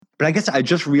But I guess I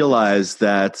just realized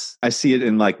that I see it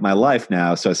in like my life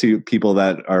now. So I see people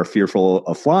that are fearful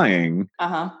of flying.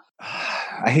 Uh-huh.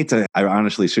 I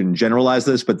honestly shouldn't generalize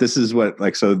this, but this is what,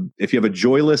 like, so if you have a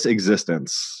joyless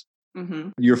existence,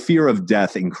 your fear of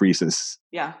death increases.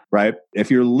 Yeah. Right? If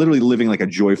you're literally living like a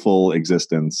joyful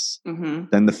existence,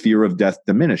 then the fear of death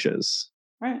diminishes.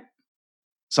 Right.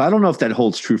 So I don't know if that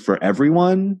holds true for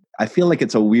everyone. I feel like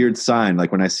it's a weird sign.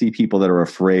 Like when I see people that are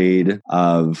afraid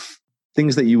of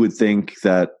things that you would think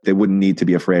that they wouldn't need to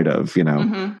be afraid of, you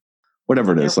know,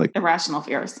 whatever it is, like irrational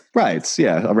fears. Right.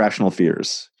 Yeah. Irrational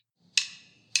fears.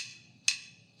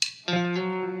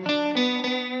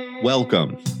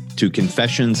 Welcome to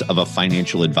Confessions of a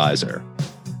Financial Advisor,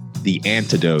 the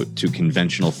antidote to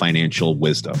conventional financial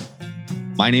wisdom.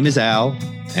 My name is Al,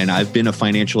 and I've been a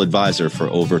financial advisor for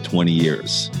over 20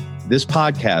 years. This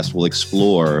podcast will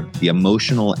explore the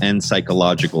emotional and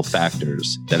psychological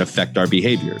factors that affect our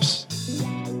behaviors.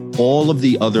 All of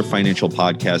the other financial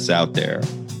podcasts out there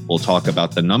will talk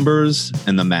about the numbers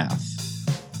and the math.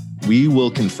 We will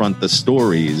confront the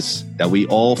stories that we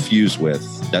all fuse with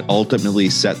that ultimately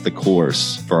set the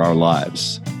course for our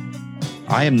lives.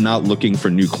 I am not looking for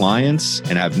new clients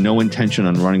and have no intention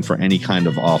on running for any kind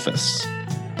of office.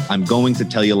 I'm going to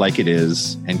tell you like it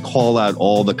is and call out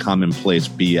all the commonplace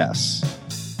BS.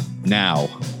 Now,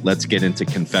 let's get into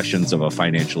Confessions of a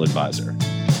Financial Advisor.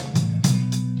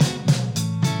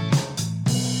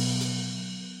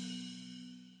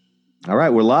 All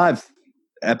right, we're live.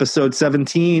 Episode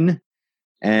 17.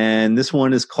 And this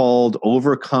one is called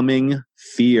Overcoming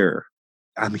Fear.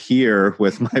 I'm here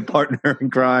with my partner in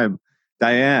crime,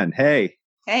 Diane. Hey.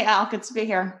 Hey, Al. Good to be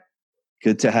here.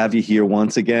 Good to have you here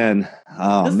once again.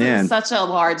 Oh, this is such a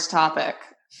large topic,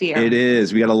 fear. It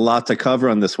is. We got a lot to cover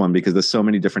on this one because there's so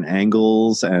many different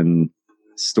angles and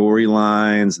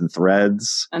storylines and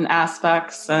threads. And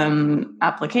aspects and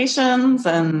applications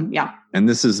and yeah. And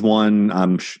this is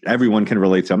one everyone can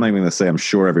relate to. I'm not even going to say I'm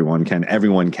sure everyone can.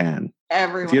 Everyone can.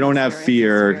 Everyone. If you don't have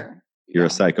fear, you're a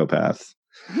psychopath.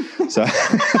 So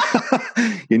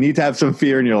you need to have some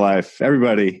fear in your life.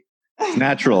 Everybody. It's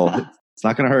natural. It's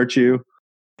not going to hurt you.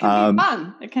 It can be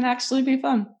fun. It can actually be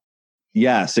fun.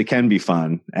 Yes, it can be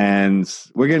fun. And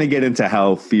we're going to get into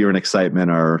how fear and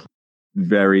excitement are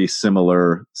very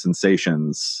similar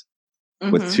sensations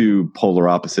with two polar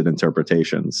opposite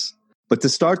interpretations. But to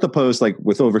start the post, like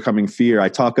with overcoming fear, I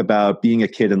talk about being a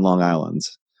kid in Long Island.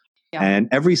 Yeah. And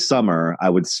every summer I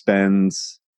would spend,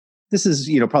 this is,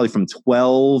 probably from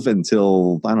 12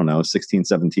 until, 16,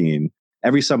 17.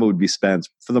 Every summer would be spent,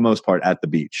 for the most part, at the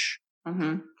beach.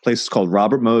 Place is called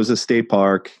Robert Moses State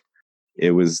Park.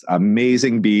 It was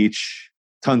amazing beach.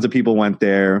 Tons of people went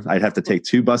there. I'd have to take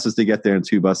 2 buses to get there and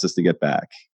 2 buses to get back.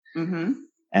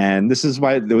 And this is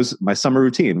why my summer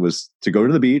routine was to go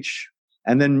to the beach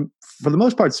and then, for the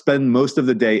most part, spend most of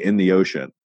the day in the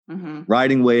ocean,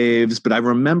 riding waves. But I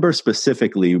remember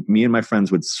specifically, me and my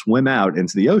friends would swim out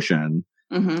into the ocean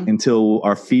until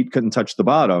our feet couldn't touch the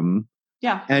bottom.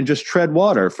 Yeah. And just tread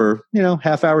water for,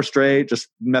 half hour straight, just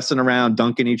messing around,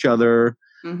 dunking each other.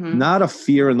 Not a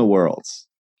fear in the world.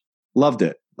 Loved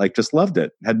it. Just loved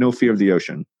it. Had no fear of the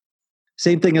ocean.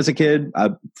 Same thing as a kid,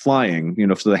 flying,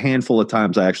 so the handful of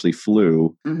times I actually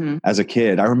flew as a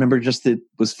kid, I remember it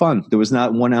was fun. There was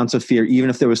not 1 ounce of fear, even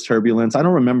if there was turbulence. I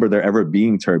don't remember there ever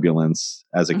being turbulence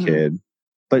as a kid,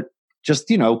 but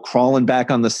just, crawling back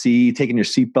on the seat, taking your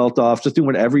seatbelt off, just doing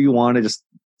whatever you wanted.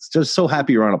 Just so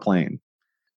happy you're on a plane.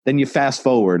 Then you fast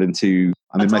forward into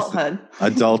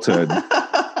adulthood.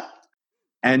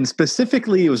 And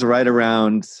specifically, it was right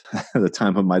around the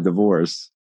time of my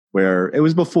divorce, where it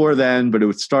was before then, but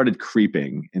it started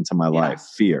creeping into my life,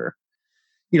 fear.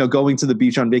 Going to the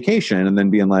beach on vacation and then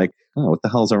being like, oh, what the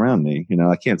hell's around me?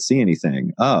 I can't see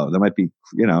anything. Oh, there might be,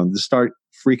 just start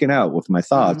freaking out with my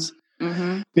thoughts.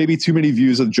 Maybe too many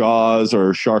views of Jaws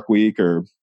or Shark Week or...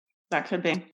 That could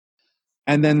be.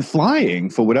 And then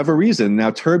flying, for whatever reason, now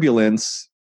turbulence...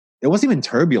 It wasn't even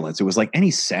turbulence. It was like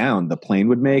any sound the plane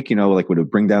would make, like would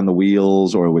it bring down the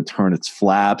wheels or it would turn its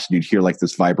flaps and you'd hear like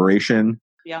this vibration.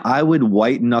 Yeah. I would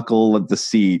white knuckle at the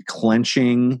seat,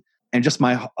 clenching and just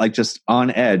just on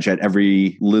edge at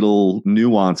every little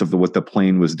nuance of what the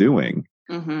plane was doing.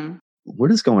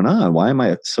 What is going on? Why am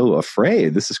I so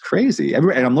afraid? This is crazy.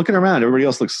 And I'm looking around. Everybody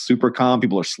else looks super calm.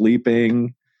 People are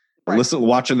sleeping,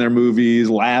 watching their movies,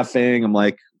 laughing. I'm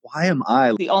like, why am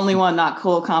I the only one not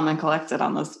cool, calm, and collected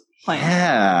on this plane?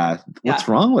 Yeah. What's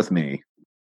wrong with me?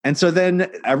 And so then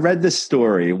I read this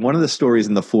story, one of the stories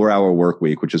in the 4-Hour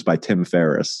Workweek, which is by Tim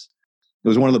Ferriss. It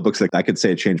was one of the books that I could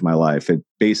say changed my life. It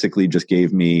basically just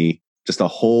gave me just a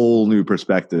whole new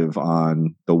perspective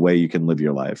on the way you can live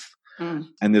your life.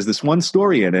 And there's this one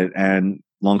story in it. And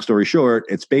long story short,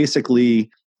 it's basically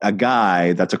a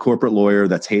guy that's a corporate lawyer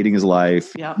that's hating his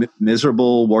life,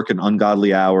 miserable, working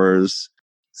ungodly hours,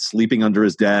 sleeping under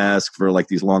his desk for like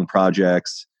these long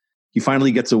projects. He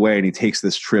finally gets away and he takes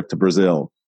this trip to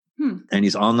Brazil. And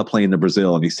he's on the plane to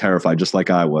Brazil and he's terrified, just like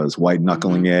I was, white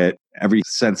knuckling it. Every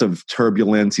sense of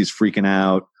turbulence, he's freaking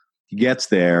out. He gets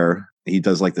there. He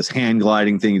does like this hand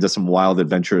gliding thing. He does some wild,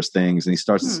 adventurous things. And he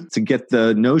starts to get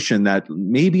the notion that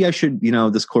maybe I should,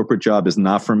 this corporate job is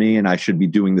not for me and I should be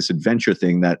doing this adventure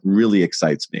thing that really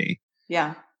excites me.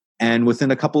 Yeah. And within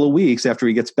a couple of weeks after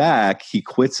he gets back, he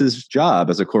quits his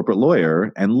job as a corporate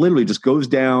lawyer and literally just goes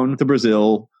down to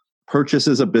Brazil,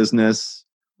 purchases a business,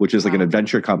 which is like an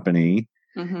adventure company.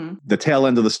 The tail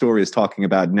end of the story is talking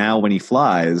about now when he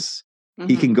flies,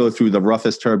 he can go through the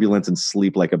roughest turbulence and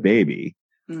sleep like a baby.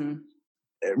 It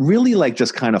really like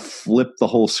just kind of flipped the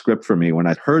whole script for me when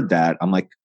I heard that. I'm like,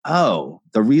 oh,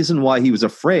 the reason why he was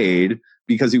afraid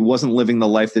because he wasn't living the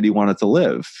life that he wanted to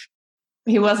live.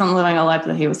 He wasn't living a life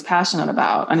that he was passionate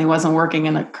about, and he wasn't working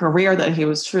in a career that he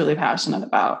was truly passionate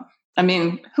about. I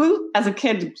mean, who as a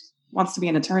kid wants to be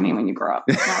an attorney when you grow up?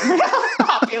 It's not really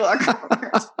popular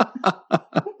careers.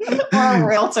 Or a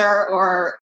realtor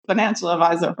or financial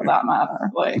advisor for that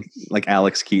matter. Like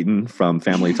Alex Keaton from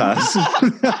Family Ties. He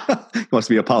wants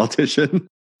to be a politician.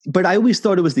 But I always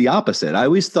thought it was the opposite. I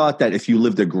always thought that if you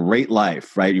lived a great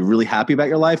life, right, you're really happy about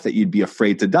your life, that you'd be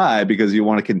afraid to die because you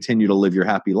want to continue to live your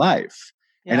happy life.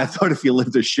 Yeah. And I thought if you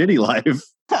lived a shitty life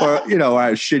or, a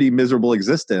shitty, miserable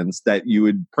existence, that you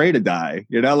would pray to die,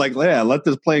 let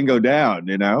this plane go down,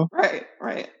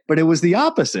 Right. But it was the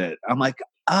opposite. I'm like,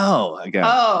 again,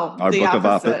 our book of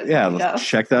opposites. Yeah, let's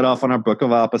check that off on our book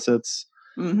of opposites.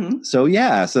 So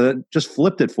that just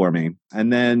flipped it for me.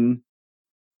 And then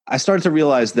I started to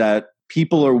realize that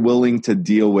people are willing to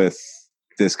deal with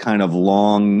this kind of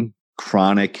long,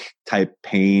 chronic type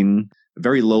pain,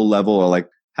 very low level, or like,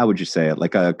 how would you say it?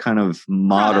 Like a kind of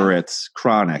moderate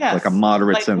chronic, like a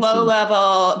moderate like symptom. Low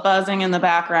level buzzing in the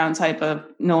background type of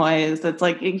noise. That's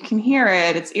like, you can hear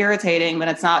it. It's irritating, but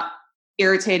it's not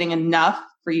irritating enough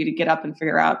for you to get up and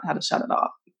figure out how to shut it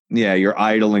off. Yeah, you're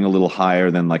idling a little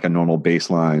higher than like a normal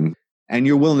baseline. And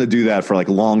you're willing to do that for like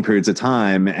long periods of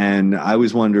time. And I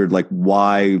always wondered, like,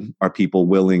 why are people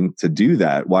willing to do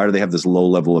that? Why do they have this low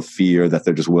level of fear that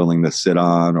they're just willing to sit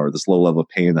on, or this low level of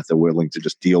pain that they're willing to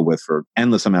just deal with for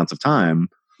endless amounts of time?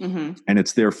 And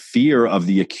it's their fear of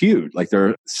the acute. Like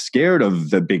they're scared of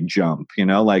the big jump,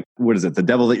 like, what is it? The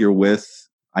devil that you're with.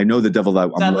 I know the devil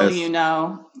that I'm with.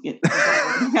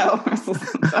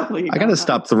 I got to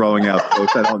stop throwing out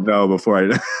quotes I don't know before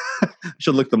I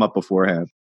should look them up beforehand.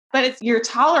 But you're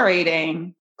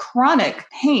tolerating chronic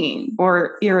pain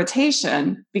or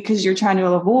irritation because you're trying to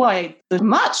avoid the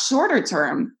much shorter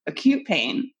term acute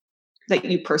pain that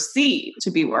you perceive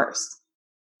to be worse.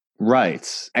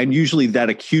 Right. And usually that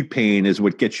acute pain is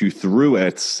what gets you through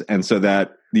it. And so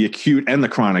that the acute and the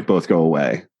chronic both go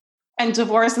away. And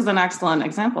divorce is an excellent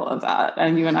example of that.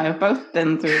 And you and I have both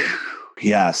been through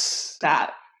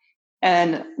that.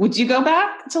 And would you go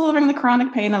back to living the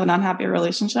chronic pain of an unhappy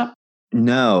relationship?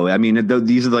 No, I mean,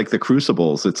 these are like the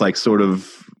crucibles. It's like sort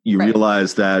of you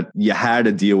realize that you had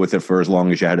to deal with it for as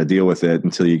long as you had to deal with it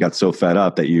until you got so fed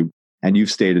up that you've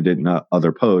stated it in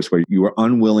other posts where you were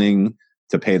unwilling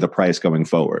to pay the price going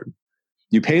forward.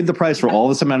 You paid the price for all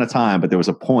this amount of time, but there was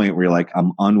a point where you're like,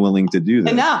 I'm unwilling to do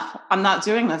this. Enough. I'm not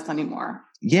doing this anymore.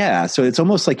 Yeah. So it's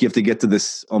almost like you have to get to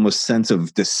this almost sense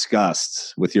of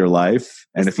disgust with your life.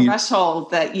 And this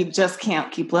threshold that you just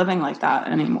can't keep living like that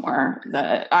anymore.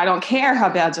 That I don't care how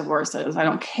bad divorce is. I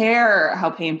don't care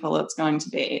how painful it's going to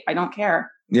be. I don't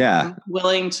care. Yeah. I'm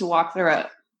willing to walk through it.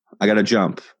 I got to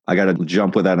jump. I got to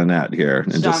jump without a net here.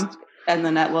 And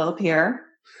the net will appear,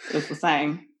 is the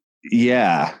saying.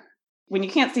 Yeah. When you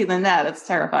can't see the net, it's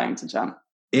terrifying to jump.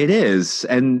 It is.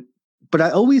 But I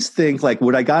always think like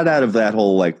what I got out of that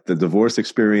whole, like the divorce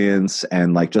experience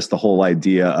and like just the whole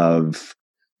idea of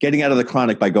getting out of the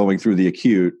chronic by going through the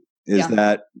acute is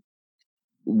that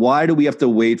why do we have to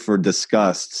wait for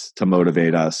disgust to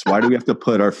motivate us? Why do we have to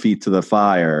put our feet to the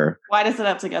fire? Why does it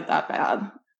have to get that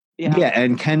bad? Yeah.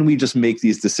 And can we just make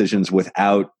these decisions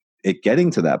without it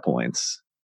getting to that point?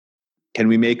 Can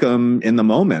we make them in the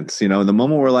moment? In the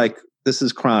moment we're like, this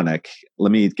is chronic.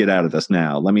 Let me get out of this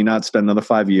now. Let me not spend another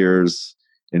 5 years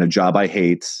in a job I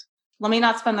hate. Let me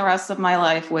not spend the rest of my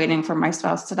life waiting for my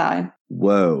spouse to die.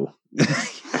 Whoa.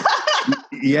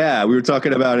 Yeah, we were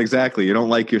talking about exactly. You don't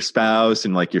like your spouse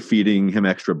and like you're feeding him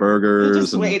extra burgers. You're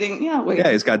just waiting. Yeah, waiting.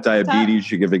 Yeah, he's got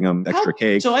diabetes. You're giving him extra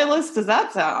cake. Joyless does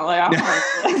that sound?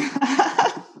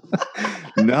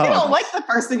 No. You don't like the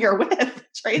person you're with.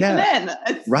 Trade them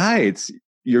in. Right.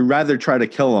 You'd rather try to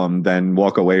kill them than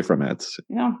walk away from it.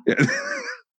 Yeah.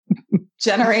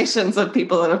 Generations of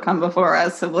people that have come before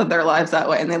us have lived their lives that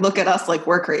way. And they look at us like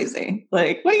we're crazy.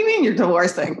 Like, what do you mean you're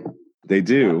divorcing? They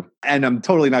do. And I'm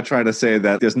totally not trying to say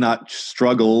that there's not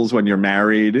struggles when you're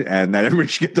married and that everyone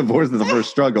should get divorced is the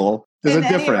first struggle. There's a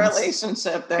difference.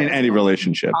 In any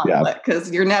relationship, yeah.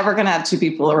 Because you're never going to have two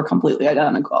people who are completely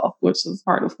identical, which is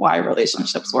part of why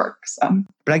relationships work. So.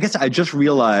 But I guess I just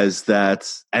realized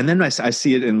that, and then I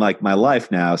see it in like my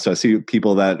life now. So I see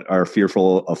people that are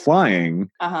fearful of flying.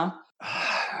 Uh-huh.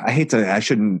 I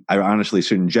honestly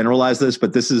shouldn't generalize this,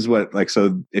 but this is what, like,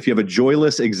 so if you have a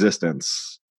joyless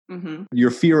existence,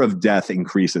 your fear of death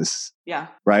increases. Yeah.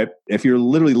 Right? If you're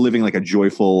literally living like a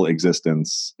joyful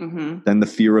existence, then the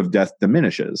fear of death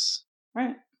diminishes.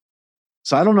 Right.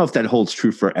 So I don't know if that holds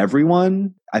true for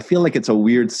everyone. I feel like it's a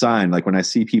weird sign. Like when I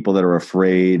see people that are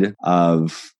afraid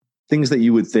of things that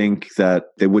you would think that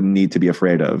they wouldn't need to be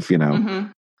afraid of, you know,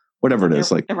 whatever it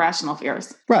is, like irrational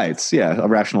fears. Right. Yeah.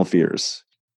 Irrational fears.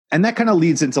 And that kind of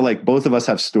leads into like both of us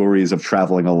have stories of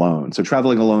traveling alone. So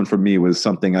traveling alone for me was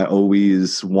something I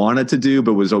always wanted to do,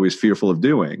 but was always fearful of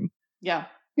doing. Yeah.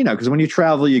 You know, because when you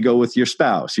travel, you go with your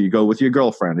spouse, or you go with your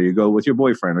girlfriend, or you go with your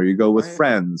boyfriend, or you go with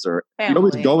friends, or family. You're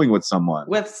always going with someone.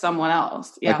 With someone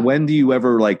else. Yeah. Like when do you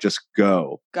ever like just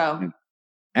go?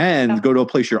 And go to a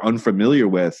place you're unfamiliar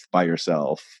with by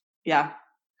yourself. Yeah.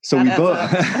 So we both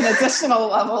an additional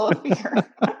level of fear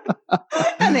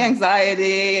and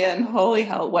anxiety and holy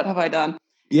hell, what have I done?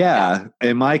 Yeah.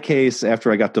 In my case,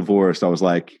 after I got divorced, I was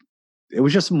like, it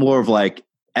was just more of like,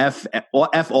 F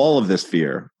all of this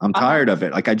fear. I'm tired of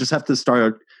it. Like I just have to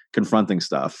start confronting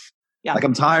stuff. Yeah. Like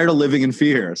I'm tired of living in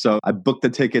fear. So I booked the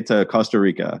ticket to Costa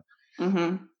Rica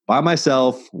by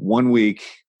myself, 1 week,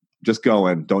 just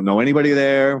going. Don't know anybody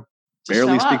there.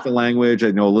 Barely speak the language. I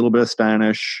know a little bit of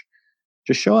Spanish.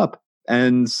 Just show up.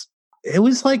 And it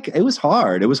was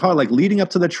hard. It was hard. Like leading up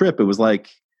to the trip, it was like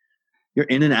you're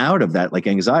in and out of that like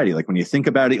anxiety. Like when you think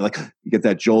about it, like you get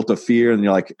that jolt of fear and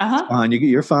you're like, it's fine.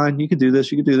 You're fine. You can do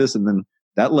this. You can do this. And then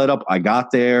that led up. I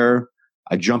got there.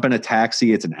 I jump in a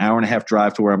taxi. It's an 1.5-hour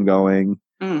drive to where I'm going.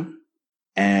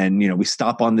 And, you know, we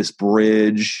stop on this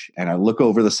bridge and I look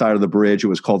over the side of the bridge. It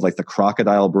was called like the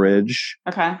Crocodile Bridge.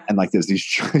 Okay. And like there's these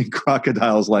giant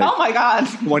crocodiles like oh my God.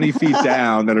 20 feet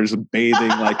down that are just bathing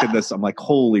like in this. I'm like,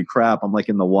 holy crap. I'm like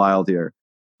in the wild here.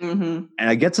 And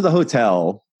I get to the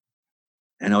hotel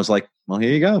and I was like, well,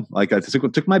 here you go. Like I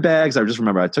took my bags. I just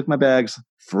remember I took my bags,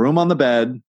 threw them on the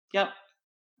bed. Yep.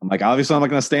 I'm like, obviously I'm not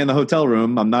going to stay in the hotel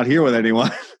room. I'm not here with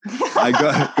anyone.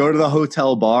 I go to the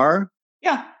hotel bar.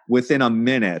 Yeah. Within a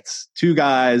minute, 2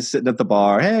 guys sitting at the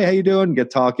bar. Hey, how you doing?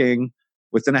 Get talking.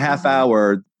 Within a half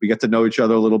hour, we get to know each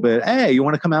other a little bit. Hey, you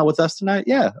want to come out with us tonight?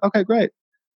 Yeah. Okay, great.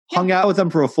 Yeah. Hung out with them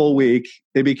for a full week.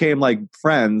 They became like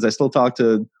friends. I still talk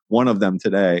to one of them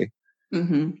today.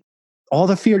 All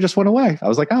the fear just went away. I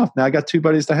was like, oh, now I got 2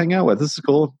 buddies to hang out with. This is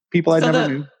cool. People I never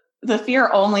knew. The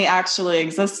fear only actually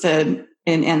existed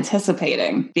in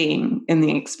anticipating being in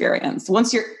the experience.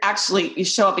 Once you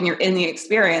show up and you're in the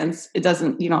experience, you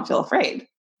don't feel afraid.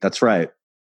 That's right.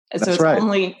 So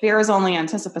fear is only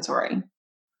anticipatory.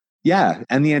 Yeah.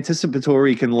 And the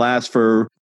anticipatory can last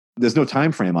there's no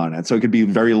time frame on it. So it could be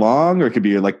very long or it could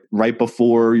be like right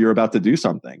before you're about to do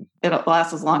something. It'll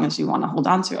last as long as you want to hold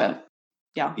on to it.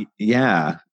 Yeah.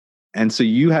 Yeah. And so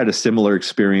you had a similar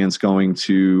experience going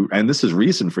to, and this is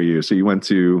recent for you. So you went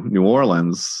to New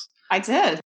Orleans. I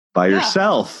did. By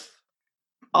yourself.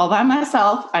 All by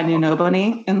myself. I knew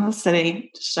nobody in the city.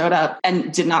 Showed up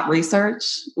and did not research,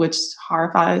 which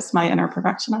horrifies my inner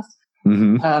perfectionist.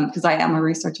 Because I am a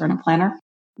researcher and a planner.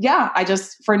 Yeah, I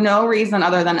just, for no reason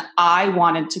other than I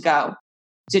wanted to go.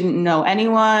 Didn't know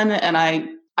anyone. And I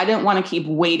didn't want to keep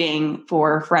waiting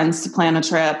for friends to plan a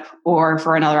trip or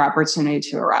for another opportunity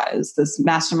to arise. This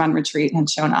mastermind retreat had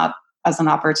shown up as an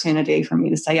opportunity for me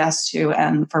to say yes to.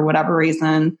 And for whatever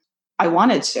reason, I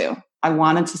wanted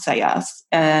to say yes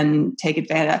and take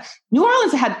advantage. New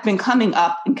Orleans had been coming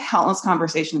up in countless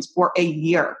conversations for a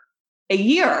year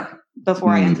before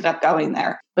I ended up going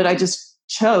there. But I just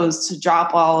chose to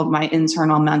drop all of my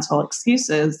internal mental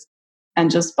excuses and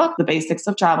just book the basics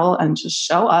of travel and just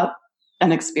show up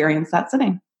and experience that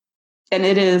city. And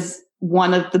it is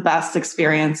one of the best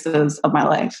experiences of my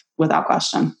life, without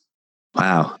question.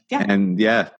 Wow. Yeah. And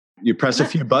you press a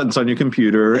few buttons on your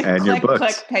computer and you're booked.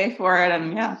 Click, pay for it,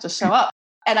 and just show up.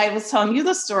 And I was telling you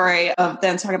the story of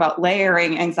then talking about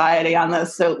layering anxiety on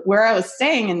this. So where I was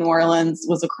staying in New Orleans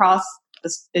was across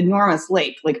this enormous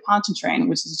lake, Lake Pontchartrain,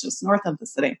 which is just north of the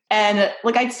city. And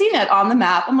like I'd seen it on the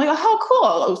map. I'm like, oh, how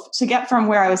cool. To get from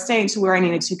where I was staying to where I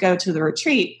needed to go to the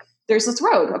retreat, there's this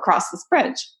road across this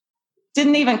bridge.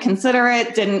 Didn't even consider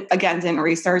it, didn't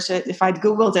research it. If I'd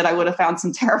Googled it, I would have found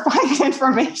some terrifying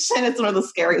information. It's one of the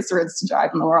scariest roads to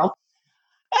drive in the world.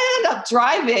 I end up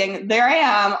driving. There I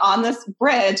am on this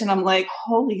bridge, and I'm like,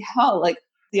 holy hell, like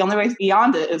the only way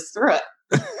beyond it is through it.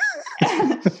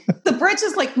 The bridge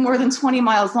is like more than 20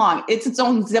 miles long. It's its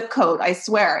own zip code, I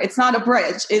swear. It's not a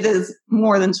bridge. It is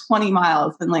more than 20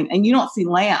 miles in length, and you don't see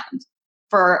land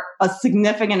for a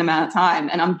significant amount of time.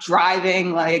 And I'm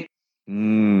driving like,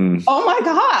 oh my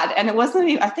God. And it wasn't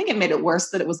even, I think it made it worse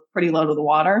that it was pretty low to the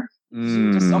water.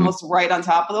 Just almost right on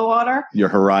top of the water. Your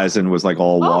horizon was like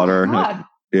all water. God.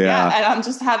 Yeah. And I'm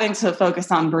just having to focus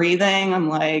on breathing. I'm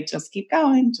like, just keep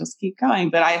going.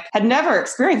 But I had never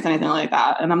experienced anything like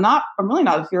that. And I'm really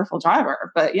not a fearful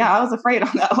driver. But yeah, I was afraid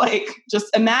on that. Like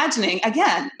just imagining,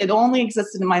 again, it only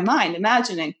existed in my mind,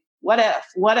 imagining what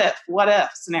if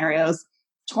scenarios,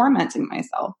 tormenting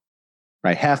myself.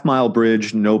 Right. half-mile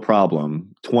bridge, no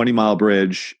problem. 20-mile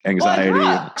bridge, anxiety. Well,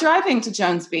 yeah. Driving to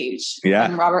Jones Beach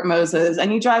and Robert Moses,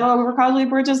 and you drive over probably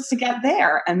bridges to get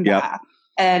there and back.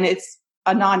 And it's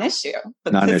a non-issue.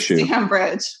 But this damn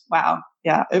bridge, wow.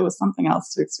 Yeah, it was something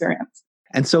else to experience.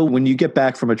 And so when you get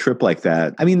back from a trip like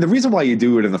that, I mean, the reason why you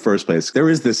do it in the first place, there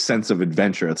is this sense of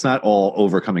adventure. It's not all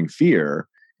overcoming fear.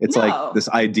 It's like this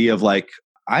idea of like,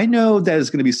 I know there's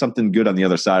going to be something good on the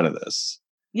other side of this.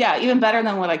 Yeah, even better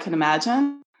than what I could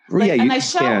imagine. And I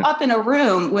show up in a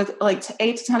room with like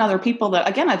 8 to 10 other people that,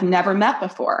 again, I've never met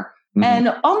before. Mm-hmm.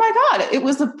 And oh my God, it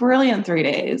was a brilliant 3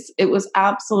 days. It was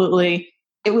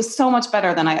so much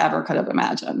better than I ever could have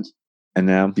imagined. And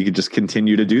now you could just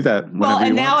continue to do that. Well,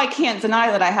 and now I can't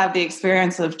deny that I have the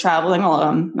experience of traveling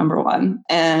alone, number one,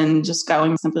 and just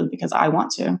going simply because I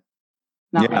want to,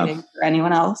 not waiting for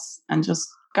anyone else and just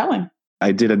going.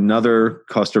 I did another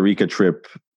Costa Rica trip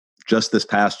just this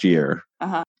past year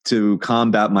to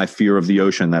combat my fear of the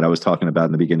ocean that I was talking about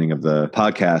in the beginning of the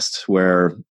podcast,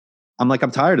 where I'm like,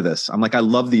 I'm tired of this. I'm like, I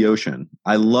love the ocean.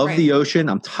 I love the ocean.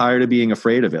 I'm tired of being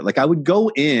afraid of it. Like I would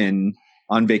go in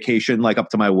on vacation, like up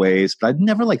to my waist, but I'd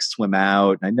never like swim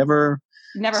out. I never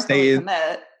stay in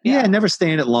it. Yeah, never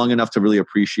stay in it long enough to really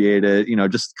appreciate it,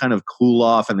 just kind of cool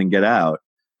off and then get out.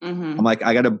 Mm-hmm. I'm like,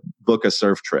 I got to book a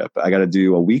surf trip. I got to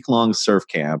do a week-long surf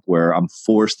camp where I'm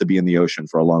forced to be in the ocean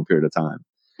for a long period of time.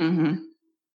 Mm-hmm.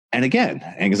 And again,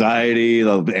 anxiety,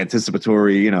 the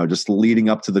anticipatory, just leading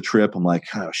up to the trip. I'm like,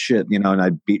 oh shit, and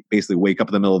I'd basically wake up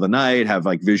in the middle of the night, have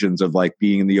like visions of like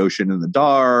being in the ocean in the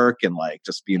dark and like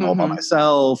just being all by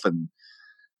myself and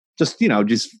just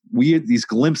weird, these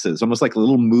glimpses, almost like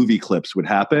little movie clips would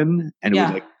happen and it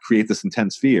would like create this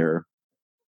intense fear.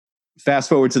 Fast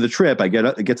forward to the trip. I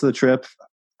get to the trip.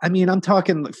 I mean, I'm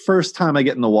talking the first time I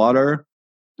get in the water,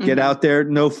 get out there,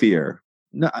 no fear.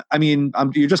 No, I mean,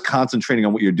 you're just concentrating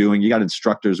on what you're doing. You got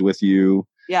instructors with you.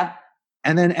 Yeah.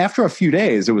 And then after a few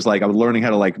days, it was like I was learning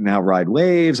how to like now ride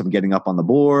waves. I'm getting up on the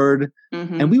board.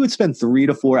 And we would spend 3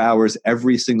 to 4 hours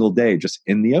every single day just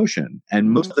in the ocean.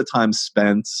 And most of the time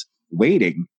spent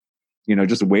waiting,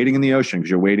 just waiting in the ocean because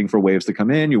you're waiting for waves to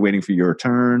come in. You're waiting for your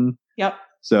turn. Yep.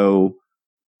 So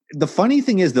the funny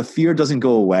thing is the fear doesn't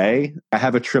go away. I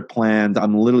have a trip planned.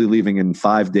 I'm literally leaving in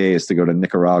 5 days to go to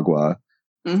Nicaragua.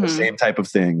 The same type of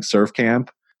thing, surf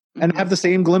camp. And I have the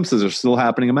same glimpses are still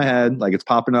happening in my head. Like it's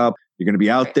popping up. You're going to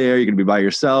be out there. You're going to be by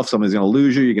yourself. Somebody's going to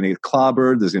lose you. You're going to get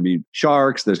clobbered. There's going to be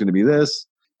sharks. There's going to be this.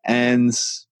 And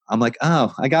I'm like,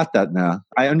 oh, I got that now.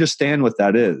 I understand what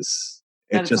that is.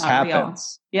 It just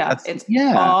happens. Real.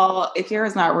 Yeah. All, if fear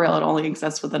is not real, it only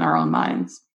exists within our own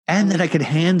minds. And that I could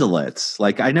handle it.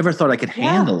 Like I never thought I could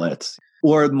handle it.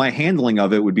 Or my handling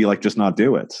of it would be like, just not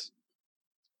do it.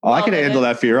 Well, I can handle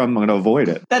that fear. I'm going to avoid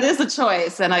it. That is a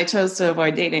choice. And I chose to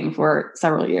avoid dating for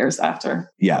several years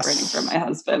after separating from my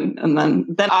husband. And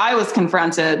then I was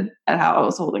confronted at how I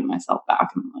was holding myself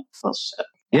back. And I'm like, well, shit.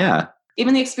 Yeah.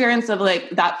 Even the experience of like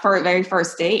that very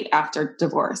first date after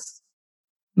divorce.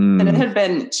 And it had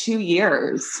been 2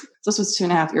 years. This was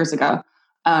 2.5 years ago.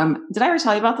 Did I ever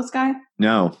tell you about this guy?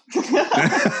 No.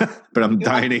 But I'm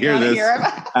dying to hear this.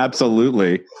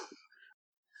 Absolutely.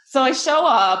 So I show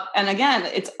up and again,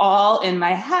 it's all in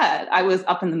my head. I was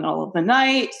up in the middle of the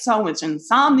night, so much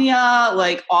insomnia,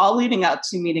 like all leading up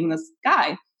to meeting this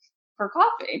guy for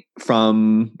coffee.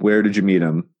 From where did you meet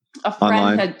him? A friend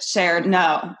online? Had shared.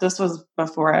 No, this was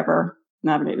before I ever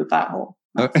navigated that whole.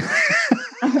 Okay.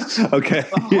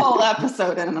 The whole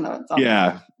episode in and of itself.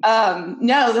 Yeah.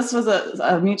 No, this was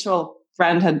a mutual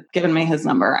friend had given me his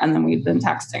number and then we'd been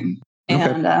texting.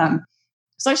 And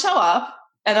so I show up.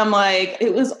 And I'm like,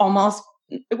 it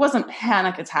wasn't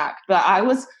panic attack, but I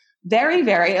was very,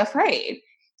 very afraid.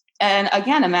 And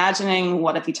again, imagining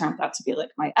what if he turned out to be like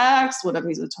my ex? What if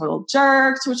he's a total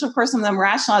jerk? To which, of course, I'm then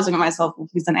rationalizing to myself, well,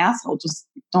 if he's an asshole, just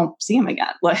don't see him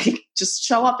again. Like, just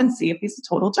show up and see if he's a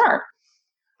total jerk.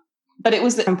 But it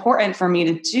was important for me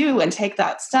to do and take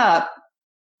that step.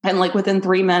 And like within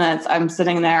 3 minutes, I'm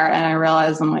sitting there and I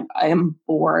realize I'm like, I am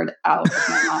bored out of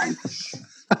my mind.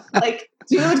 Like,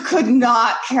 dude could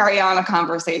not carry on a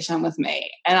conversation with me.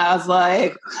 And I was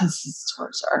like, this is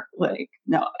torture. Like,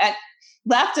 no. And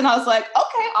left and I was like,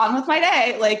 okay, on with my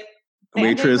day. Like,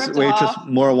 waitress,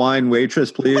 more wine,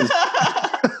 waitress, please.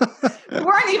 We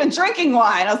weren't even drinking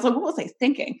wine. I was like, what was I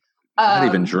thinking? Not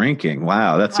even drinking.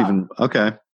 Wow, that's even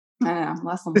okay. I know,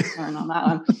 lesson learned on that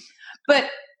one.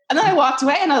 And then I walked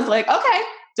away and I was like, okay,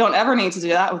 don't ever need to do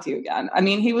that with you again. I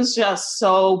mean, he was just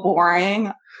so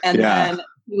boring. And then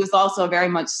he was also very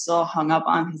much still hung up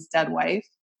on his dead wife,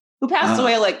 who passed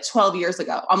away like 12 years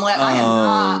ago. I'm like, I am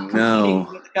not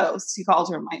competing with the ghost. He called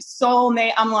her my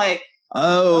soulmate. I'm like,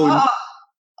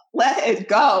 let it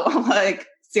go. I'm like,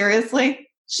 seriously?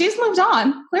 She's moved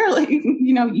on. Clearly,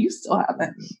 you still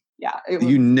haven't. Yeah.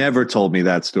 You never told me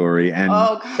that story. And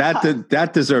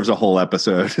that deserves a whole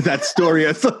episode. That story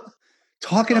is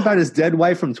talking about his dead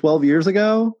wife from 12 years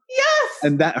ago. Yes.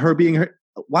 And that her being her.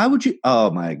 Why would you?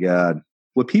 Oh my God.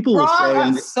 What people will say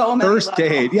on the first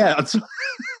date. Yeah. It's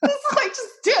like, just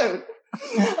dude.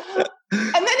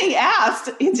 And then he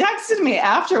texted me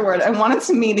afterward. I wanted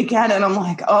to meet again. And I'm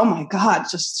like, oh my God,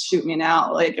 just shoot me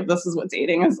now. Like, if this is what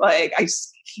dating is like, I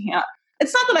just can't.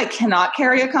 It's not that I cannot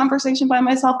carry a conversation by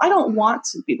myself. I don't want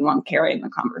to be the one carrying the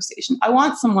conversation. I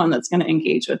want someone that's going to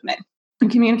engage with me.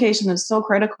 And communication is so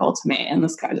critical to me. And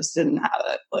this guy just didn't have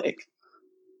it. Like,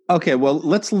 okay, well,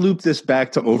 let's loop this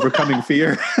back to overcoming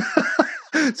fear.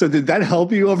 So did that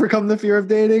help you overcome the fear of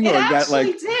dating? It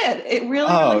actually did. It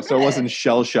really, really did. So it wasn't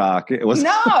shell shock. It was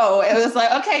No, it was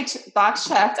like, okay, box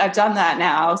checked. I've done that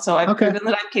now. So I've proven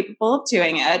that I'm capable of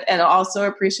doing it. And I also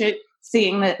appreciate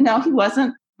seeing that, no, he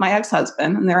wasn't my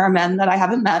ex-husband. And there are men that I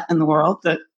haven't met in the world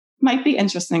that might be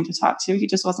interesting to talk to. He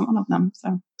just wasn't one of them.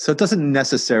 So it doesn't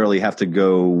necessarily have to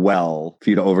go well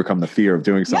for you to overcome the fear of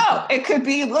doing something. No, it could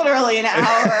be literally an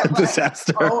hour.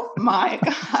 Disaster. Oh my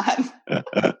God.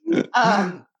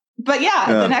 But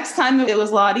the next time it was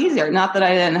a lot easier. Not that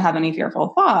I didn't have any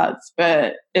fearful thoughts,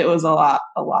 but it was a lot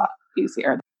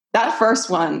easier. That first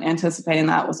one, anticipating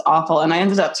that, was awful. And I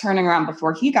ended up turning around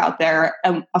before he got there,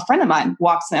 and a friend of mine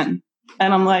walks in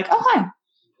and I'm like, oh, hi.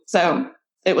 So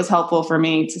it was helpful for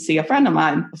me to see a friend of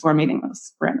mine before meeting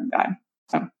this random guy.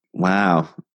 So, wow.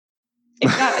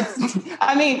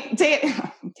 I mean,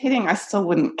 dating, I still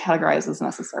wouldn't categorize as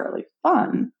necessarily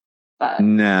fun. But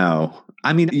no,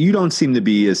 I mean, you don't seem to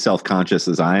be as self-conscious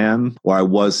as I am, or I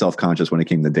was self-conscious when it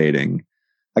came to dating.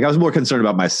 Like, I was more concerned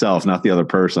about myself, not the other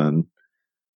person.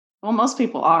 Well, most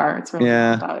people are. It's really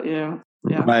about you.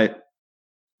 Yeah. Right.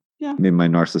 Yeah. Maybe my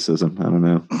narcissism. I don't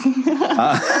know.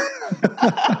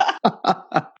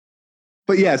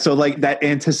 But yeah, so like that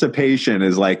anticipation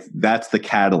is like, that's the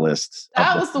catalyst.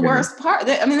 That was the worst part.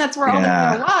 I mean, that's where all the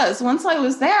fear was. Once I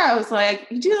was there, I was like,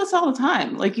 you do this all the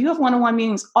time. Like, you have one-on-one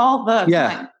meetings all the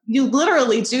time. You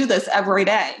literally do this every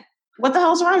day. What the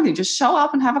hell's wrong with you? Just show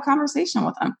up and have a conversation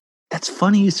with them. That's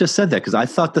funny you just said that, because I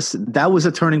thought that was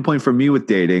a turning point for me with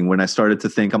dating, when I started to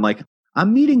think, I'm like,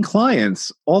 I'm meeting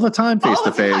clients all the time face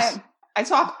to face. I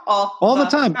talk all the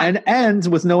time and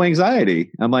with no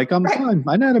anxiety. I'm like, I'm fine.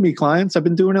 I know how to meet clients. I've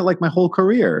been doing it like my whole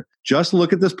career. Just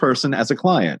look at this person as a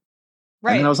client.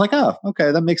 Right. And I was like, oh,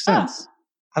 okay, that makes sense.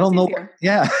 I don't know. Easier.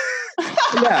 Yeah.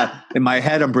 Yeah. In my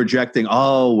head, I'm projecting,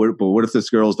 but what if this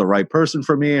girl's the right person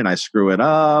for me and I screw it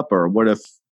up? Or what if,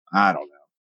 I don't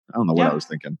know. I don't know what I was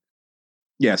thinking.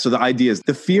 Yeah. So the idea is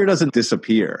the fear doesn't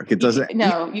disappear. It doesn't.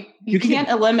 You can't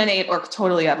eliminate or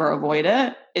totally ever avoid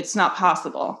it. It's not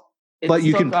possible. But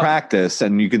you can practice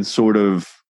and you can sort of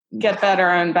get better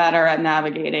and better at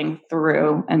navigating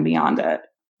through and beyond it.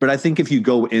 But I think if you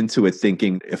go into it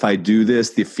thinking, if I do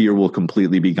this, the fear will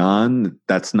completely be gone,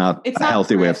 that's not a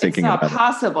healthy way of thinking about it. It's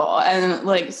not possible. And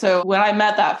like, so when I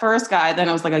met that first guy, then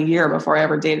it was like a year before I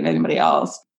ever dated anybody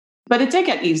else. But it did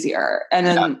get easier. And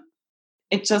then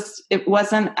it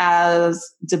wasn't as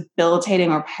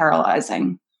debilitating or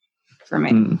paralyzing for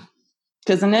me.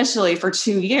 Because initially, for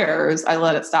 2 years, I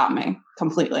let it stop me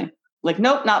completely. Like,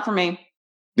 nope, not for me.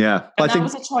 Yeah. And that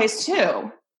was a choice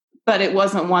too. But it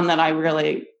wasn't one that I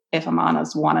really, if I'm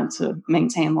honest, wanted to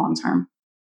maintain long term.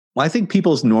 Well, I think most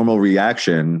people's normal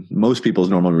reaction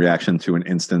to an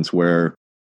instance where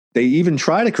they even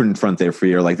try to confront their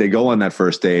fear, like they go on that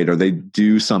first date or they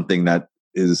do something that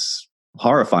is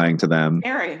horrifying to them.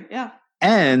 Scary, yeah.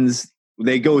 And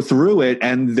they go through it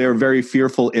and they're very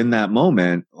fearful in that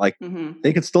moment. Like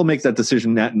they could still make that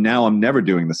decision that now I'm never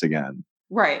doing this again.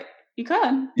 Right. You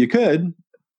could. You could.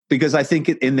 Because I think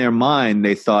in their mind,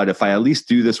 they thought if I at least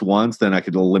do this once, then I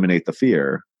could eliminate the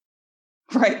fear.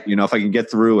 Right. You know, if I can get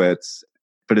through it,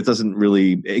 but it doesn't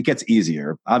really, it gets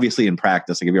easier. Obviously in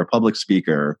practice, like if you're a public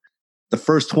speaker, the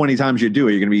first 20 times you do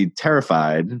it, you're going to be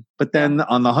terrified. But then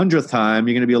on the 100th time,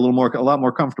 you're going to be a lot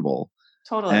more comfortable.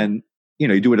 Totally. And, you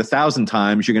know, you do it 1,000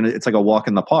 times, it's like a walk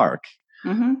in the park.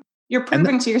 You're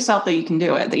proving to yourself that you can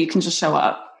do it, that you can just show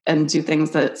up and do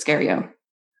things that scare you.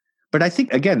 But I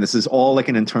think, again, this is all like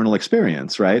an internal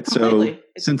experience, right? Completely.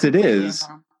 So since it is,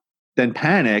 then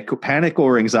panic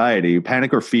or anxiety,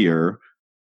 panic or fear,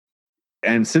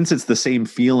 and since it's the same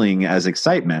feeling as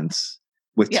excitement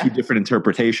with two different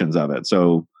interpretations of it.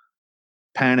 So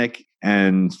panic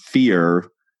and fear,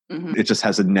 it just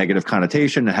has a negative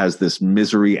connotation. It has this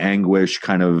misery, anguish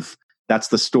kind of, that's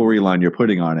the storyline you're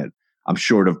putting on it. I'm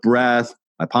short of breath.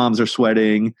 My palms are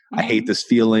sweating. I hate this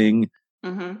feeling.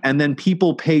 And then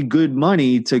people pay good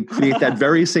money to create that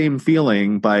very same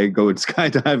feeling by going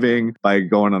skydiving, by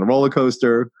going on a roller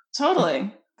coaster.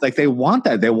 Totally. Like they want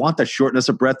that. They want the shortness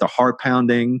of breath, the heart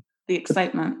pounding. The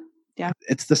excitement. Yeah.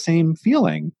 It's the same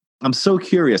feeling. I'm so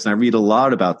curious, and I read a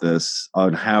lot about this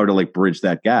on how to like bridge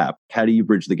that gap. How do you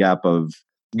bridge the gap of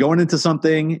going into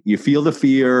something, you feel the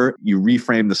fear, you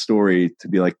reframe the story to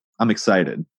be like, I'm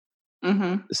excited.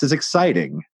 This is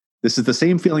exciting. This is the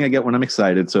same feeling I get when I'm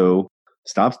excited. So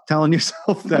stop telling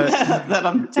yourself that, that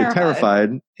I'm terrified. You're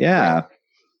terrified. Yeah. Right.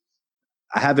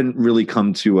 I haven't really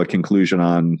come to a conclusion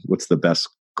on what's the best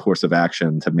course of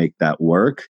action to make that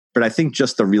work. But I think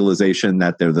just the realization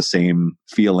that they're the same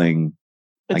feeling.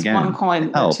 It's again, one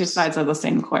coin, two sides of the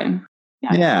same coin.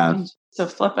 Yeah. So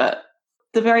flip it.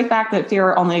 The very fact that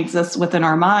fear only exists within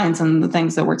our minds and the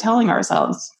things that we're telling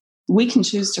ourselves, we can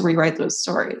choose to rewrite those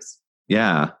stories.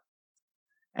 Yeah.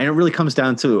 And it really comes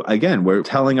down to, again, we're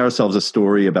telling ourselves a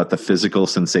story about the physical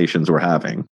sensations we're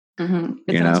having. It's an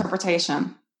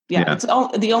interpretation. Yeah. It's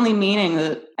the only meaning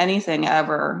that anything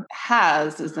ever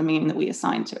has is the meaning that we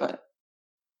assign to it.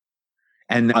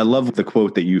 And I love the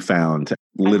quote that you found.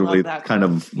 Literally kind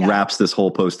of wraps this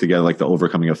whole post together, like the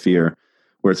overcoming of fear,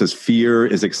 where it says, fear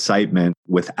is excitement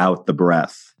without the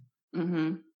breath.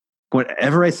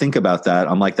 Whenever I think about that,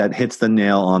 I'm like, that hits the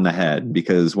nail on the head,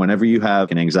 because whenever you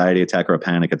have an anxiety attack or a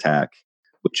panic attack,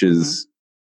 which is,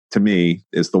 to me,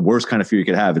 is the worst kind of fear you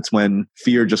could have. It's when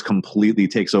fear just completely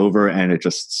takes over and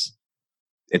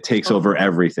it takes over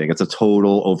everything. It's a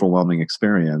total overwhelming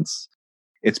experience.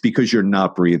 It's because you're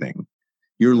not breathing.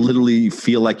 You literally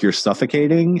feel like you're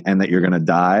suffocating and that you're going to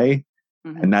die.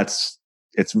 And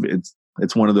it's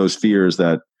one of those fears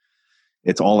that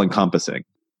it's all encompassing.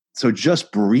 So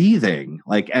just breathing,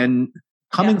 and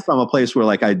coming from a place where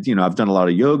I've done a lot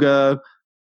of yoga.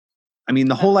 I mean,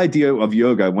 the whole idea of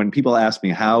yoga, when people ask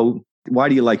me why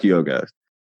do you like yoga?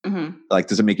 Like,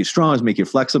 does it make you strong? Does it make you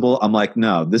flexible? I'm like,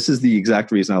 no, this is the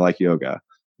exact reason I like yoga.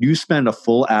 You spend a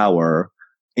full hour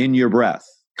in your breath,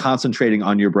 concentrating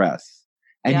on your breath.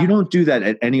 And you don't do that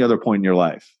at any other point in your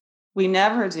life. We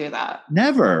never do that.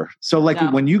 Never. So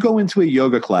when you go into a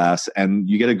yoga class and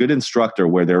you get a good instructor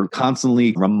where they're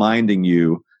constantly reminding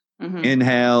you,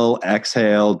 inhale,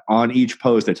 exhale, on each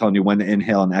pose, they're telling you when to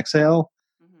inhale and exhale.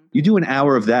 You do an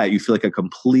hour of that, you feel like a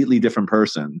completely different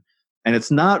person. And it's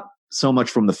not so much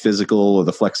from the physical or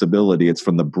the flexibility, it's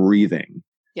from the breathing.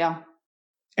 Yeah.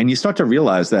 And you start to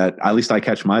realize that, at least I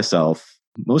catch myself,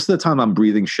 most of the time I'm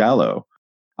breathing shallow.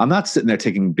 I'm not sitting there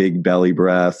taking big belly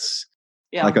breaths.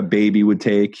 Like a baby would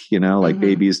take,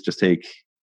 babies just take,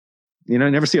 I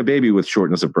never see a baby with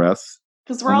shortness of breath.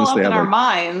 Because we're all up in our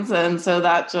minds. And so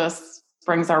that just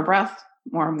brings our breath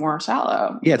more and more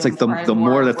shallow. Yeah, it's like the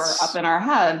more that's we're up in our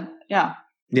head. Yeah.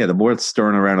 Yeah, the more it's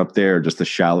stirring around up there, just the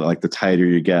shallow, like the tighter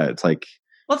you get. It's like,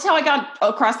 well, that's how I got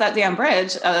across that damn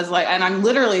bridge. And I'm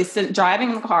literally driving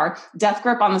in the car, death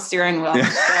grip on the steering wheel.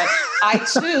 I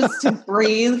choose to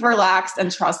breathe, relax,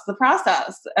 and trust the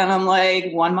process. And I'm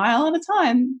like, 1 mile at a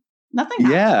time, nothing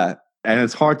happens. Yeah. And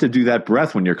it's hard to do that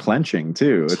breath when you're clenching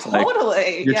too. It's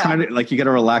totally. You're trying to, you got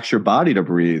to relax your body to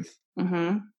breathe.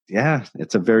 Yeah.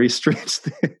 It's a very strange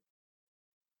thing.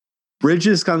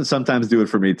 Bridges sometimes do it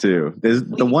for me too. There's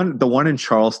the one in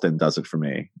Charleston does it for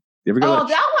me. You ever go? Oh,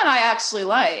 that one I actually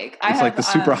like. It's like the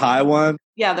super high one.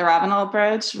 Yeah, the Ravenel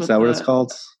Bridge. Is that what it's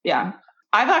called? Yeah.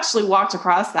 I've actually walked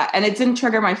across that, and it didn't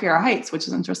trigger my fear of heights, which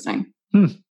is interesting.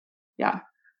 Yeah.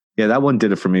 Yeah, that one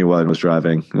did it for me while I was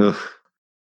driving. Ugh.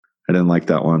 I didn't like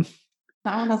that one.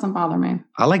 That one doesn't bother me.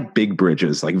 I like big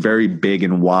bridges, like very big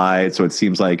and wide. So it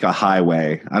seems like a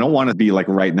highway. I don't want to be like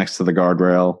right next to the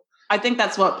guardrail. I think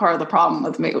that's what part of the problem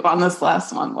with me on this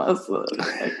last one was.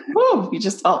 Like, whoo, you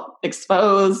just felt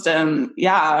exposed. And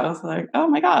yeah, I was like, oh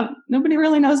my God, nobody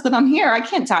really knows that I'm here. I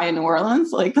can't die in New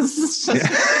Orleans. Like, this is just.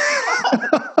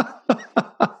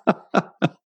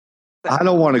 I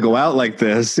don't want to go out like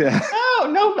this. Yeah.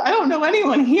 No, I don't know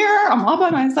anyone here. I'm all by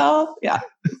myself. Yeah.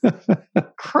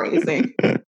 Crazy.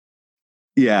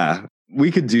 Yeah.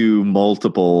 We could do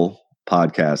multiple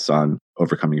podcasts on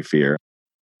overcoming fear.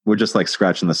 We're just like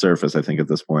scratching the surface, I think, at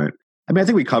this point. I mean, I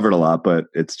think we covered a lot, but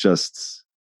it's just,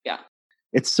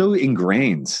 it's so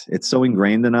ingrained. It's so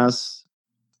ingrained in us.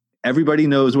 Everybody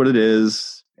knows what it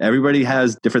is. Everybody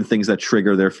has different things that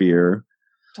trigger their fear.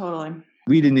 Totally.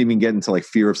 We didn't even get into like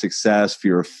fear of success,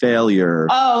 fear of failure.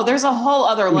 Oh, there's a whole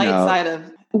other light side of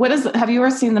what is it? Have you ever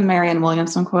seen the Marianne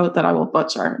Williamson quote that I will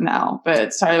butcher now? But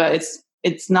it's talking about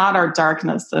it's not our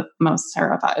darkness that most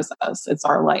terrifies us. It's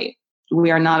our light. We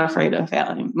are not afraid of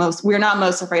failing. We're not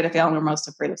most afraid of failing. We're most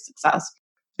afraid of success.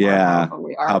 Yeah.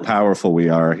 How powerful we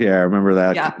are. Yeah. I remember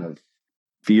that kind of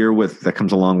fear that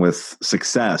comes along with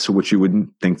success, which you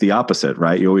wouldn't think the opposite,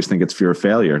 right? You always think it's fear of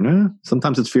failure. No,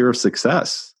 sometimes it's fear of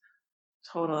success.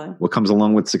 Totally. What comes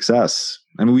along with success?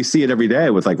 I mean, we see it every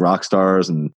day with like rock stars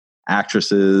and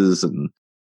actresses and,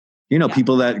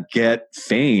 people that get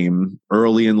fame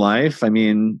early in life. I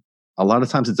mean, a lot of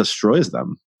times it destroys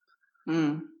them,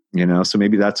 so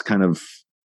maybe that's kind of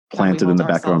planted in the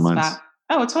back of our minds. Back.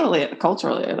 Oh, totally.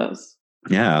 Culturally, it is.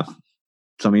 Yeah.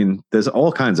 So, I mean, there's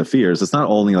all kinds of fears. It's not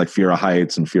only like fear of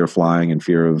heights and fear of flying and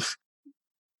fear of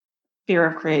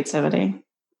creativity,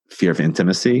 fear of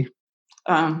intimacy.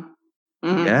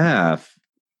 Yeah.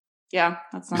 Yeah,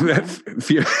 that's not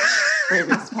fear.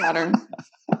 Previous pattern.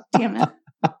 Damn it.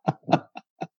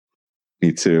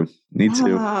 Me too.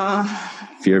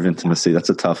 Fear of intimacy. That's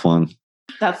a tough one.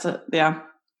 That's it. Yeah.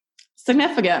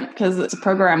 Significant because it's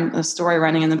a story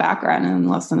running in the background, and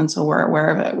unless and until we're aware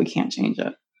of it, we can't change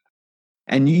it.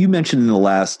 And you mentioned in the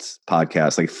last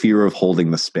podcast, like fear of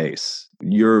holding the space.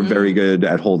 You're very good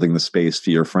at holding the space for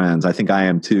your friends. I think I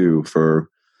am too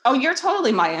Oh, you're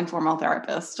totally my informal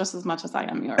therapist, just as much as I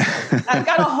am yours. I've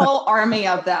got a whole army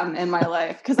of them in my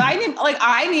life because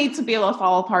I need to be able to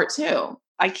fall apart too.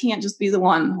 I can't just be the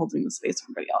one holding the space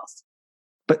for everybody else.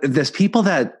 But there's people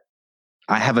that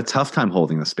I have a tough time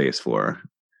holding the space for.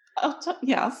 Oh,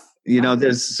 yes.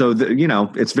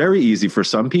 It's very easy for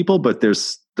some people, but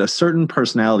there's a certain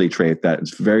personality trait that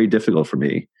is very difficult for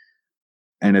me.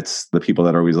 And it's the people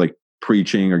that are always like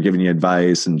preaching or giving you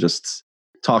advice and just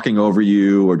talking over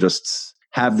you or just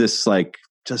have this like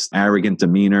just arrogant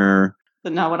demeanor. The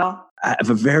know-it-all. I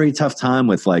have a very tough time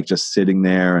with like just sitting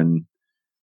there and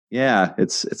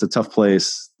it's a tough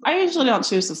place. I usually don't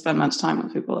choose to spend much time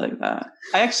with people like that.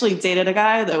 I actually dated a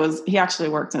guy he actually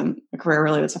worked in a career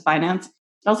related to finance.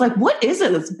 I was like, what is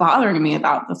it that's bothering me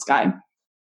about this guy?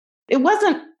 It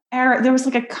wasn't there was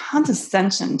like a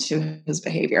condescension to his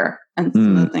behavior and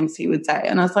some of the things he would say.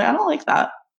 And I was like, I don't like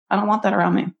that. I don't want that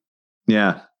around me.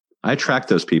 Yeah. I attract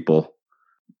those people.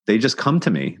 They just come to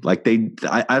me. Like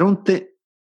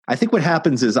I think what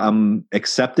happens is I'm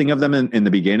accepting of them in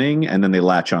the beginning and then they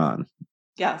latch on.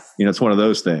 Yes. It's one of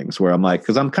those things where I'm like,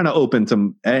 because I'm kind of open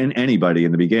to anybody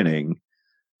in the beginning,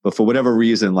 but for whatever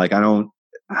reason, like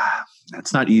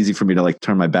it's not easy for me to like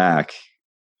turn my back.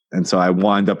 And so I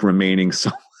wind up remaining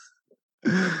so.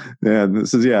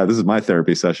 This is my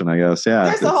therapy session, I guess. Yeah.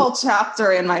 There's a whole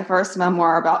chapter in my first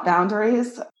memoir about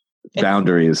boundaries.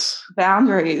 Boundaries.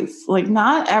 Like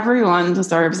not everyone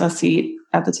deserves a seat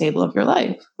at the table of your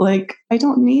life. Like I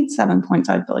don't need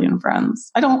 7.5 billion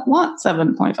friends. I don't want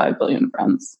 7.5 billion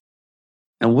friends.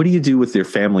 And what do you do with your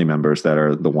family members that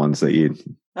are the ones that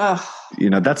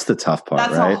that's the tough part,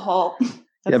 that's right? A whole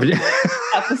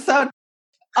episode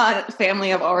on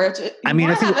family of origin. I mean,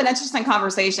 I think have an interesting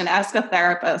conversation. Ask a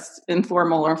therapist,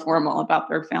 informal or formal, about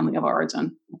their family of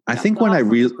origin. I think when I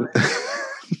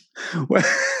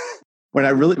when I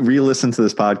really re-listen to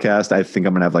this podcast, I think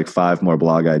I'm going to have like 5 more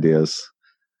blog ideas.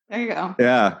 There you go.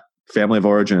 Yeah. Family of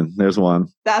origin. There's one.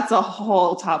 That's a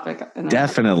whole topic.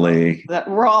 Definitely. That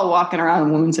we're all walking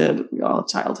around wounded. We all have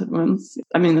childhood wounds.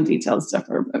 I mean, the details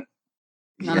differ, but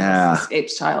none of us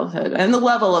escapes childhood. And the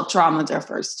level of trauma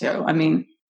differs too. I mean,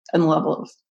 and the level of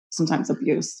sometimes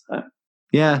abuse. But.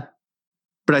 Yeah.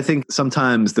 But I think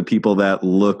sometimes the people that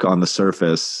look on the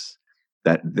surface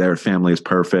that their family is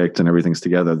perfect and everything's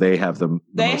together. They have the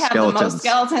most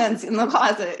skeletons in the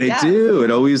closet. They do. It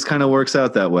always kind of works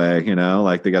out that way,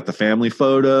 like they got the family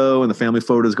photo, and the family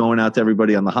photo is going out to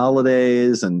everybody on the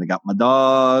holidays, and they got my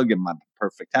dog and my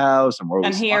perfect house, and we're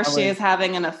always he or she is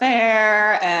having an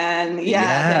affair, and then you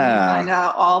find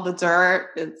out all the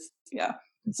dirt.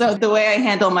 So the way I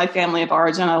handle my family of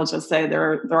origin, I'll just say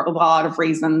there are a lot of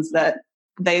reasons that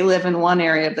they live in one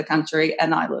area of the country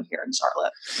and I live here in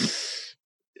Charlotte.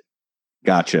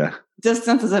 Gotcha.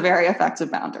 Distance is a very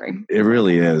effective boundary. It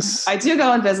really is. I do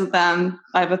go and visit them.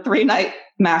 I have a 3-night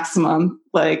maximum.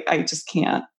 Like, I just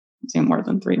can't do more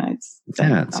than 3 nights.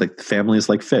 Yeah, it's like family is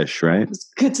like fish, right? It's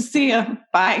good to see you.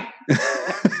 Bye.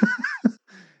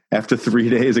 After 3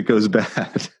 days, it goes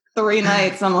bad. 3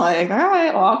 nights, I'm like, all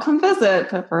right, well, I'll come visit,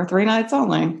 but for 3 nights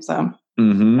only. So,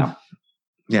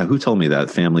 yeah, who told me that?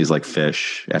 Family's like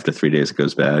fish. After 3 days, it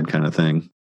goes bad, kind of thing.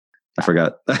 I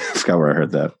forgot where I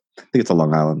heard that. I think it's a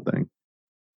Long Island thing.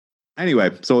 Anyway,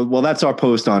 that's our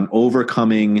post on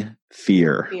overcoming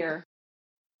fear.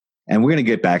 And we're going to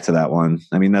get back to that one.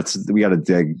 I mean, we got to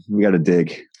dig.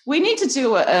 We need to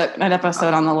do an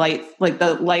episode on the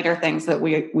lighter things that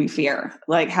we fear,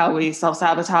 like how we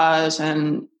self-sabotage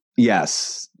and.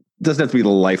 Yes. It doesn't have to be the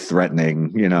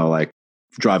life-threatening, like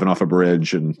driving off a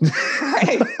bridge and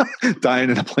dying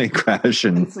in a plane crash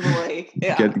and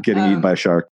getting eaten by a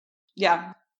shark.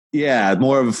 Yeah. Yeah,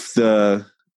 more of the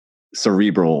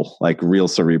cerebral, like real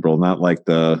cerebral, not like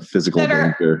the physical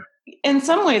danger. In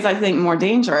some ways, I think more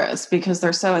dangerous because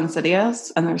they're so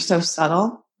insidious and they're so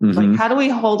subtle. Like, how do we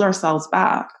hold ourselves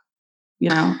back?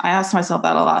 I ask myself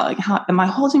that a lot. Like, how am I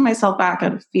holding myself back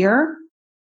out of fear?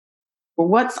 Or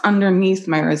what's underneath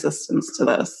my resistance to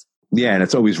this? Yeah, and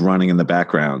it's always running in the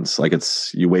backgrounds. Like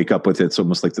you wake up with it. It's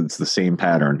almost like it's the same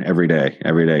pattern every day.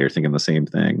 Every day you're thinking the same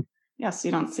thing. Yes,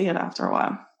 you don't see it after a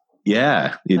while.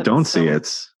 Yeah, you don't see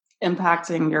it.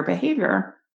 Impacting your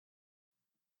behavior.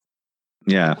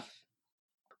 Yeah.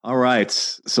 All right.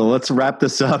 So let's wrap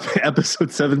this up.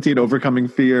 Episode 17, Overcoming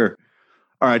Fear.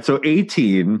 All right. So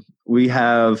 18, we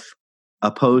have a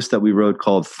post that we wrote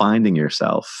called Finding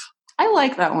Yourself. I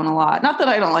like that one a lot. Not that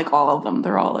I don't like all of them.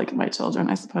 They're all like my children,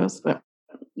 I suppose. But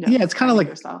yeah, it's kind of like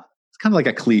yourself. It's kind of like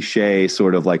a cliche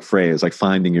sort of like phrase, like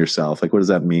finding yourself. Like, what does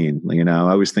that mean?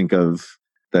 I always think of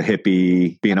the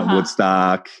hippie being at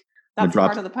Woodstock. That's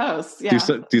part of the post. Yeah.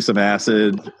 Do some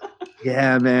acid.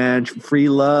 Yeah, man. Free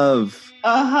love.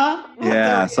 Yeah.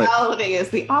 The reality is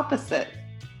the opposite.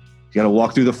 You got to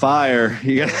walk through the fire.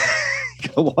 You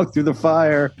got to walk through the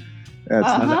fire.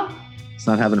 Yeah, it's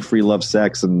not having free love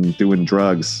sex and doing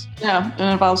drugs. Yeah. It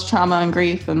involves trauma and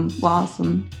grief and loss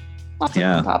and lots of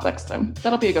fun topics. So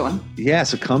that'll be a good one. Yeah.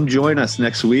 So come join us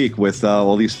next week with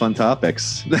all these fun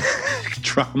topics.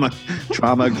 Trauma,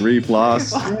 grief,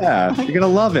 loss. Yeah. You're going to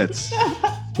love it.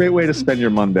 Great way to spend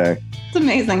your Monday. It's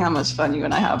amazing how much fun you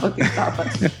and I have with these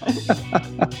topics.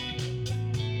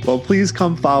 Well, please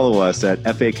come follow us at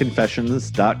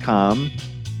faconfessions.com.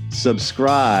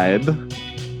 Subscribe,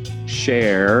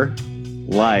 share,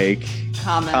 like,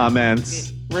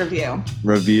 comments,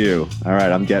 review. All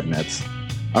right, I'm getting it.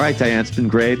 All right, Diane, it's been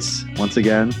great once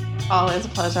again. Always a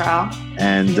pleasure, Al.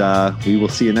 And we will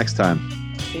see you next time.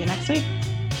 See you next week.